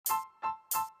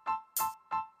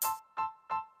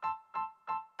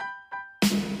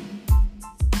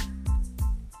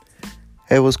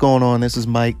Hey, what's going on? This is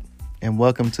Mike, and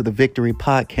welcome to the Victory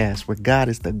Podcast, where God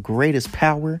is the greatest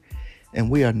power, and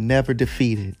we are never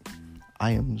defeated.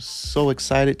 I am so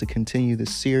excited to continue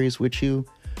this series with you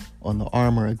on the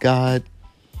armor of God,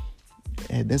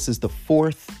 and this is the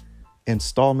fourth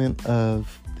installment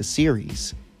of the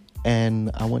series,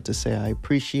 and I want to say I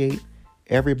appreciate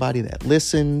everybody that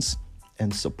listens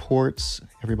and supports,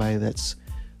 everybody that's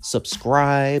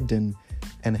subscribed and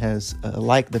has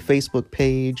liked the Facebook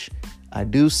page. I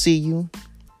do see you.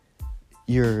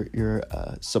 Your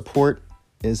support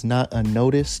is not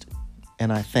unnoticed,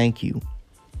 and I thank you.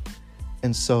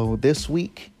 And so this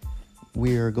week,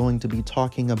 we are going to be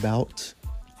talking about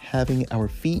having our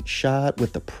feet shod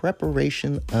with the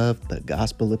preparation of the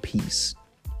gospel of peace.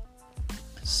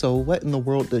 So what in the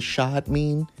world does shod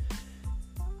mean?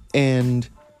 And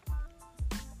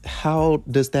how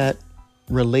does that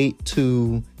relate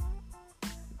to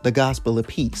the gospel of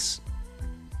peace?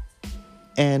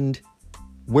 And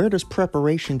where does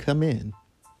preparation come in?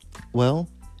 Well,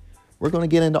 we're going to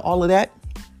get into all of that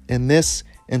in this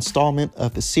installment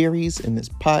of the series, in this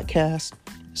podcast.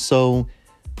 So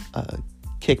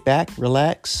kick back,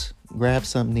 relax, grab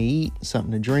something to eat,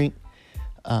 something to drink.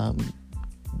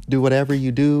 Do whatever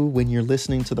you do when you're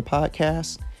listening to the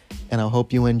podcast, and I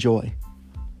hope you enjoy.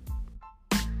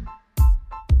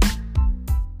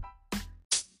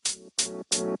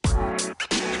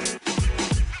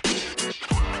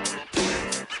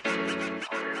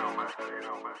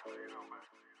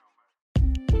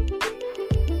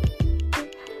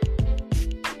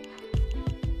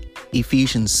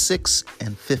 Ephesians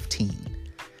 6:15,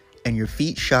 and your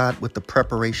feet shod with the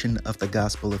preparation of the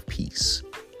gospel of peace.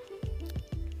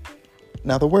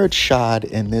 Now, the word shod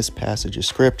in this passage of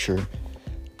scripture,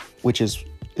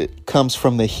 it comes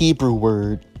from the Hebrew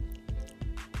word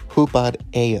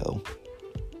hupadeo,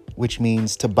 which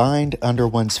means to bind under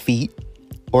one's feet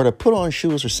or to put on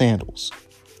shoes or sandals.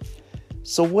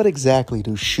 So what exactly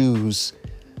do shoes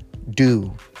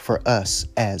do for us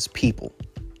as people?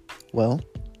 Well,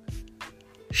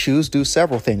 shoes do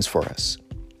several things for us.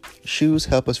 Shoes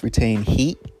help us retain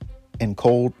heat in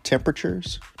cold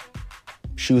temperatures.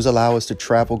 Shoes allow us to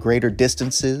travel greater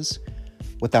distances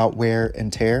without wear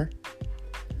and tear.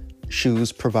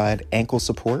 Shoes provide ankle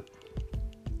support.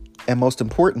 And most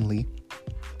importantly,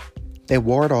 they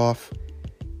ward off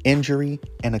injury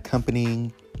and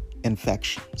accompanying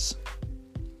infections.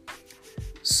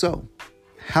 So,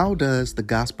 how does the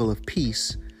gospel of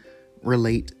peace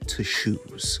relate to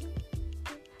shoes?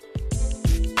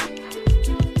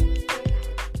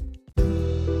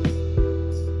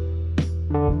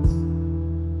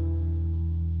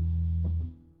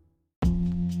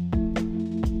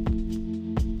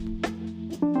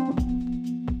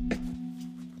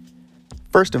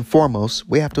 First and foremost,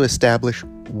 we have to establish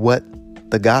what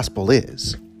the gospel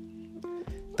is.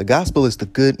 The gospel is the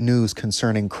good news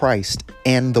concerning Christ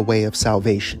and the way of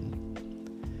salvation.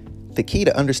 The key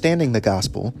to understanding the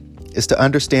gospel is to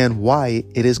understand why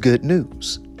it is good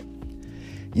news.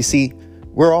 You see,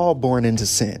 we're all born into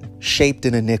sin, shaped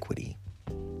in iniquity.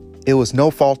 It was no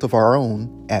fault of our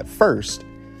own at first,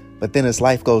 but then as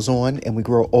life goes on and we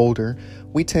grow older,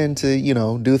 we tend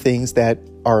to, do things that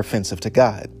are offensive to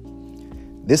God.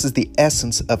 This is the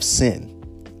essence of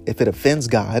sin. If it offends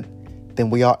God,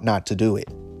 then we ought not to do it.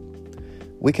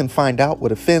 We can find out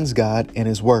what offends God in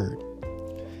His Word.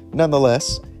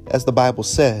 Nonetheless, as the Bible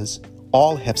says,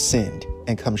 all have sinned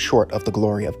and come short of the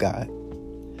glory of God.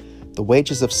 The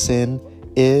wages of sin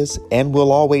is and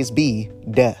will always be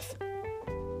death.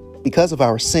 Because of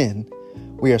our sin,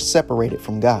 we are separated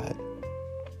from God.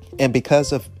 And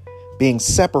because of being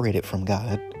separated from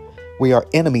God, we are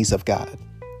enemies of God.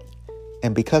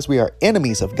 And because we are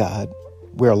enemies of God,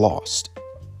 we're lost.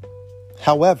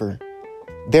 However,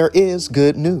 there is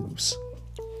good news.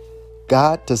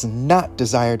 God does not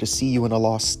desire to see you in a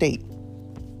lost state.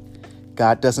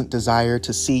 God doesn't desire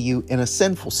to see you in a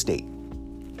sinful state.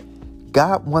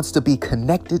 God wants to be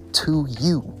connected to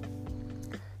you.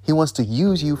 He wants to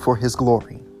use you for His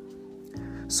glory.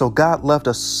 So God loved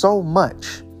us so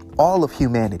much, all of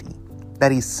humanity,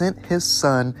 that He sent His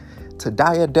Son to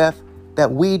die a death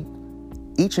that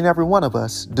each and every one of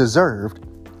us deserved,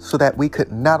 so that we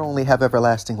could not only have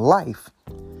everlasting life,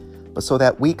 but so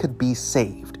that we could be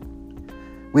saved.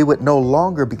 We would no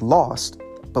longer be lost,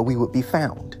 but we would be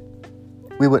found.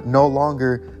 We would no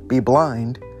longer be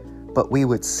blind, but we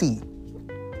would see.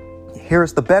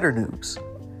 Here's the better news.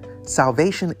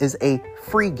 Salvation is a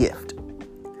free gift.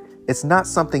 It's not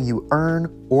something you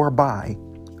earn or buy.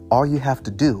 All you have to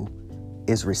do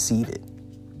is receive it.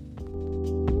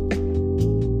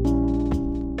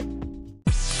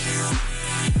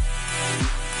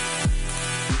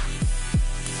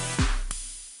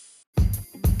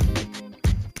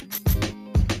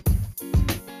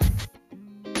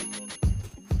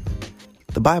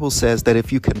 The Bible says that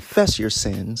if you confess your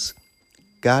sins,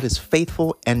 God is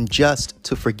faithful and just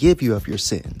to forgive you of your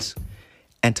sins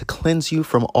and to cleanse you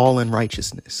from all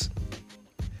unrighteousness.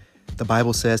 The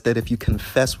Bible says that if you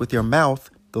confess with your mouth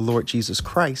the Lord Jesus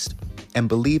Christ and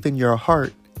believe in your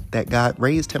heart that God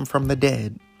raised him from the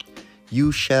dead,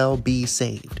 you shall be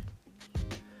saved.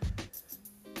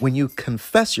 When you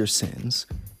confess your sins,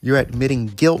 you're admitting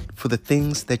guilt for the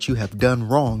things that you have done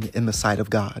wrong in the sight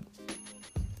of God.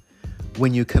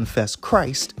 When you confess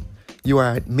Christ, you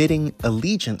are admitting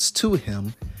allegiance to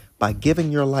him by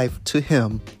giving your life to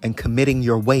him and committing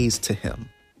your ways to him.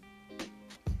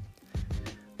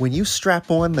 When you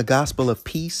strap on the gospel of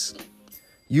peace,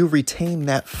 you retain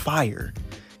that fire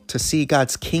to see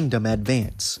God's kingdom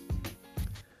advance.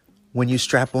 When you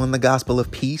strap on the gospel of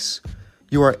peace,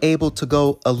 you are able to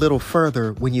go a little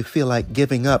further when you feel like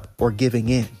giving up or giving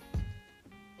in.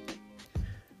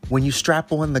 When you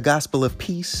strap on the gospel of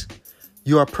peace,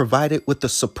 you are provided with the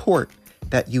support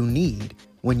that you need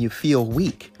when you feel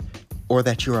weak or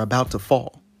that you're about to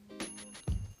fall.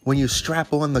 When you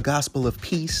strap on the gospel of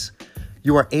peace,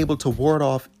 you are able to ward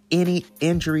off any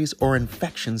injuries or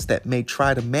infections that may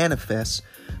try to manifest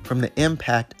from the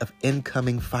impact of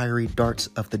incoming fiery darts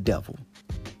of the devil.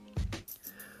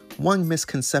 One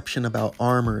misconception about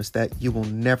armor is that you will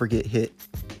never get hit.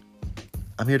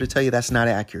 I'm here to tell you that's not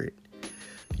accurate.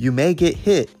 You may get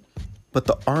hit, but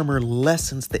the armor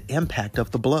lessens the impact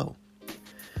of the blow.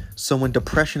 So when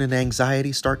depression and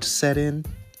anxiety start to set in,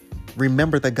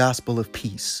 remember the gospel of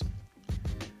peace.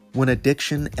 When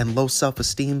addiction and low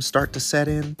self-esteem start to set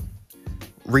in,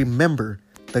 remember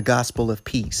the gospel of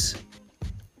peace.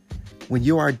 When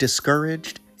you are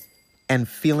discouraged and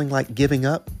feeling like giving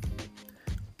up,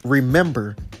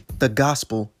 remember the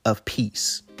gospel of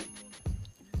peace.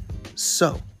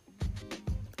 So,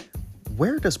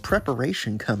 where does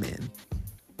preparation come in?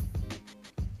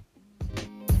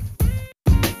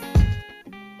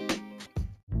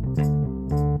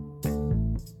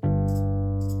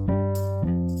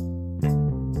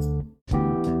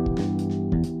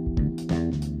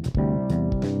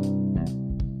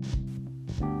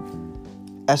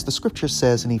 As the scripture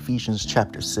says in Ephesians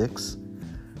chapter 6,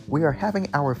 we are having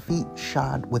our feet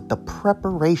shod with the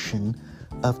preparation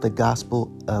of the gospel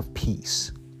of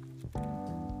peace.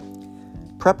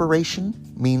 Preparation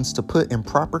means to put in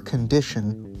proper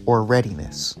condition or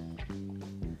readiness.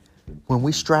 When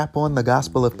we strap on the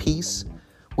gospel of peace,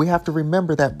 we have to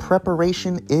remember that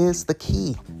preparation is the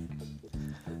key.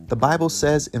 The Bible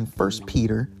says in 1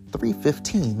 Peter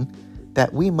 3:15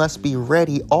 that we must be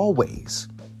ready always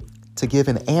to give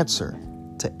an answer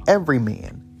to every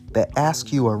man that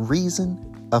asks you a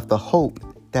reason of the hope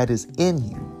that is in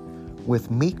you with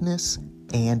meekness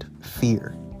and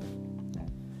fear.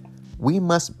 We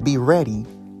must be ready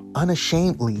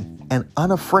unashamedly and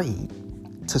unafraid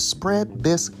to spread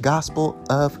this gospel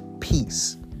of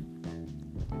peace.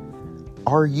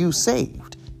 Are you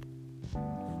saved?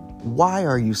 Why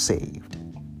are you saved?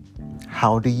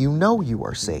 How do you know you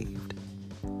are saved?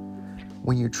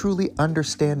 When you truly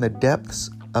understand the depths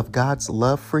of God's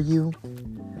love for you,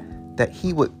 that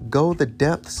he would go the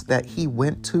depths that he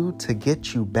went to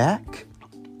get you back,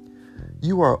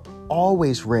 you are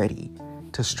always ready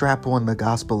to strap on the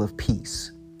gospel of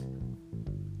peace.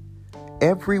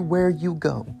 Everywhere you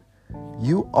go,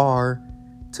 you are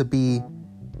to be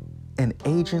an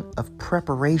agent of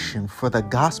preparation for the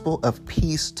gospel of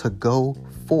peace to go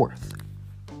forth.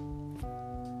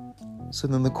 So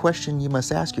then the question you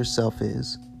must ask yourself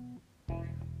is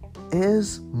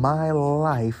my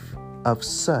life of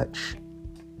such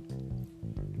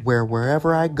where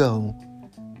wherever I go,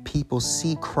 people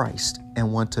see Christ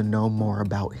and want to know more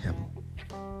about him?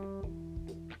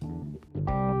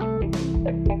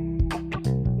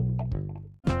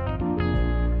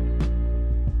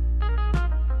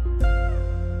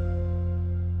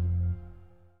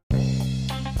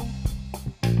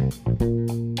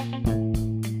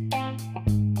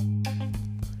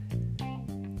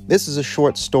 This is a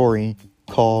short story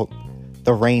called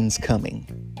The Rain's Coming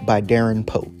by Darren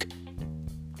Polk.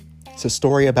 It's a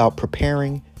story about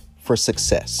preparing for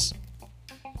success.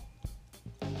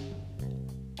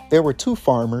 There were two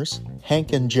farmers,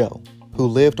 Hank and Joe, who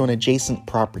lived on adjacent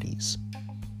properties.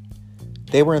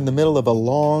 They were in the middle of a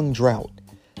long drought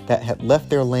that had left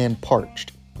their land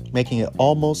parched, making it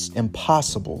almost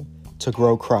impossible to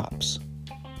grow crops.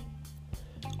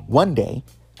 One day,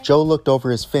 Joe looked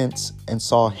over his fence and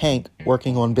saw Hank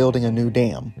working on building a new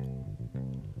dam.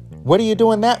 "What are you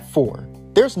doing that for?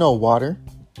 There's no water,"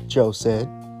 Joe said.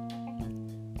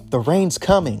 "The rain's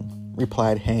coming,"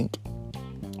 replied Hank.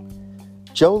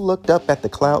 Joe looked up at the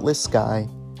cloudless sky,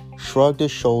 shrugged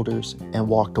his shoulders, and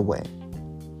walked away.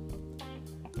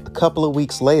 A couple of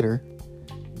weeks later,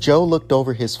 Joe looked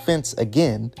over his fence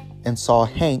again and saw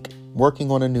Hank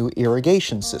working on a new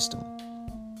irrigation system.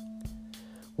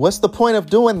 "What's the point of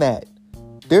doing that?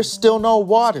 There's still no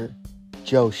water,"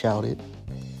 Joe shouted.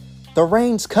 "The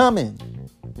rain's coming,"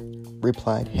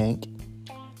 replied Hank.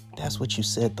 "That's what you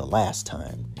said the last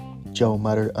time," Joe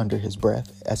muttered under his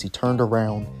breath as he turned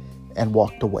around and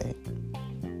walked away.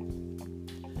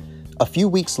 A few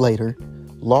weeks later,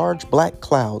 large black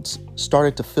clouds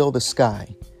started to fill the sky,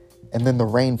 and then the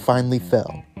rain finally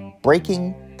fell,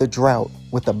 breaking the drought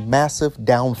with a massive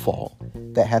downfall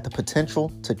that had the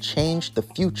potential to change the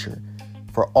future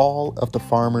for all of the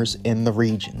farmers in the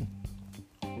region.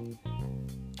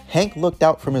 Hank looked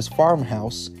out from his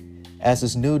farmhouse as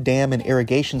his new dam and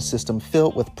irrigation system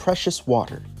filled with precious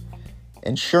water,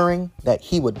 ensuring that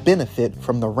he would benefit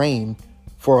from the rain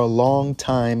for a long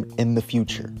time in the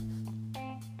future.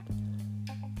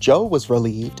 Joe was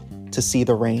relieved to see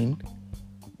the rain,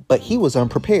 but he was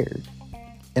unprepared,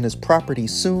 and his property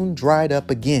soon dried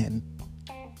up again.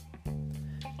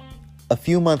 A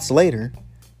few months later,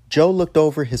 Joe looked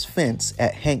over his fence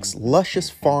at Hank's luscious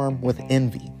farm with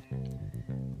envy.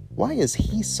 "Why is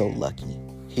he so lucky?"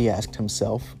 he asked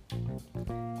himself.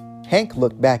 Hank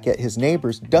looked back at his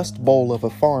neighbor's dust bowl of a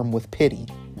farm with pity.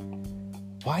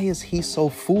 "Why is he so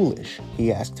foolish?"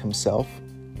 he asked himself.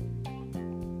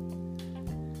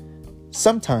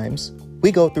 Sometimes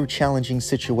we go through challenging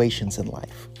situations in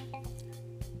life.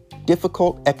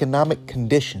 Difficult economic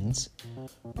conditions,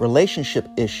 relationship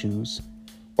issues,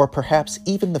 or perhaps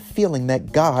even the feeling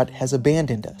that God has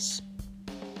abandoned us.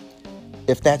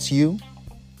 If that's you,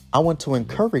 I want to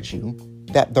encourage you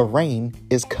that the rain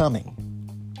is coming.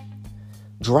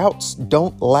 Droughts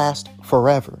don't last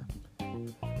forever,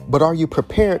 but are you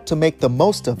prepared to make the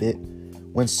most of it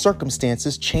when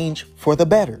circumstances change for the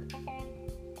better?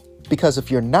 Because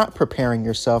if you're not preparing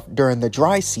yourself during the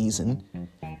dry season,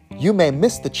 you may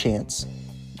miss the chance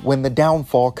when the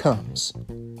downfall comes.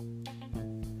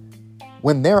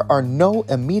 When there are no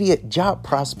immediate job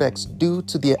prospects due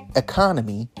to the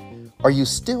economy, are you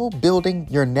still building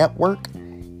your network,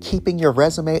 keeping your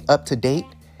resume up to date,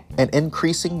 and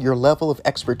increasing your level of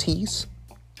expertise?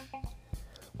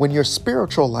 When your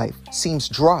spiritual life seems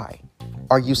dry,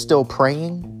 are you still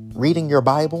praying, reading your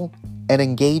Bible, and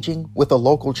engaging with a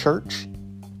local church?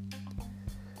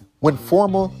 When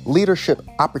formal leadership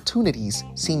opportunities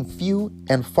seem few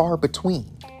and far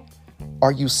between,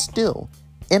 are you still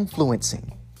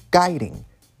influencing, guiding,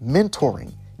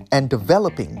 mentoring, and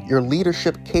developing your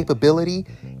leadership capability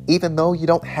even though you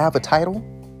don't have a title?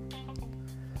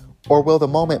 Or will the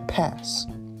moment pass,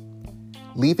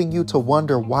 leaving you to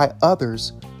wonder why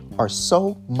others are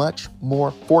so much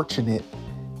more fortunate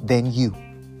than you?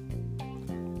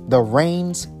 The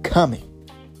rain's coming.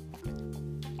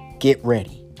 Get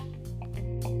ready.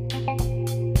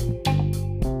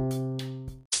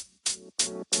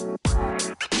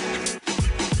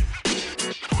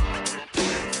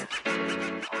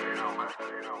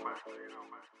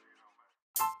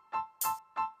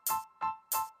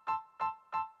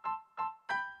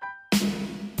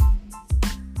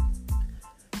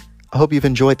 I hope you've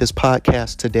enjoyed this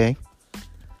podcast today.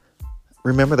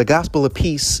 Remember, the gospel of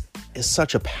peace is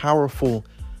such a powerful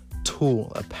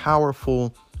tool, a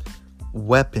powerful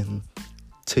weapon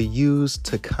to use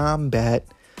to combat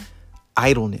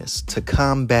idleness, to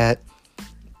combat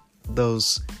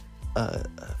those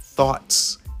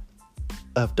thoughts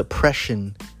of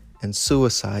depression and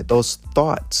suicide, those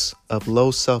thoughts of low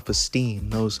self-esteem,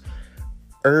 those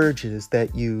urges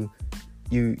that you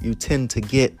tend to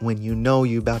get when you know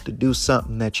you're about to do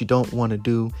something that you don't want to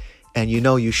do and you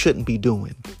know you shouldn't be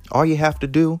doing. All you have to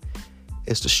do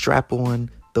is to strap on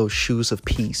those shoes of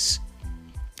peace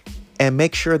and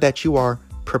make sure that you are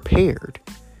prepared.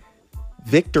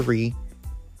 Victory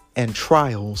and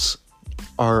trials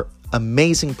are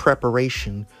amazing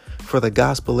preparation for the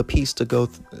gospel of peace to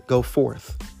go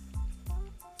forth.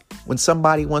 When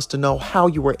somebody wants to know how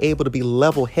you were able to be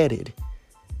level-headed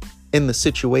in the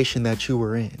situation that you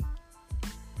were in,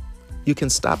 you can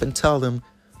stop and tell them,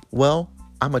 well,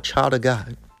 I'm a child of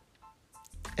God.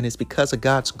 And it's because of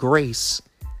God's grace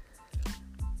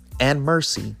and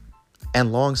mercy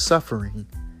and long suffering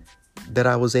that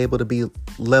I was able to be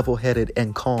level-headed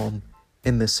and calm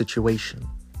in this situation.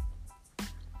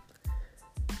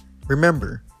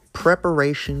 Remember,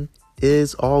 preparation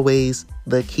is always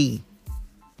the key.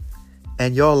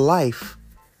 And your life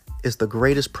is the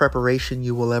greatest preparation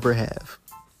you will ever have.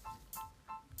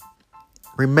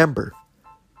 Remember,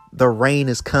 the rain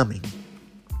is coming.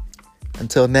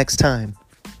 Until next time,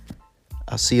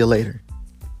 I'll see you later.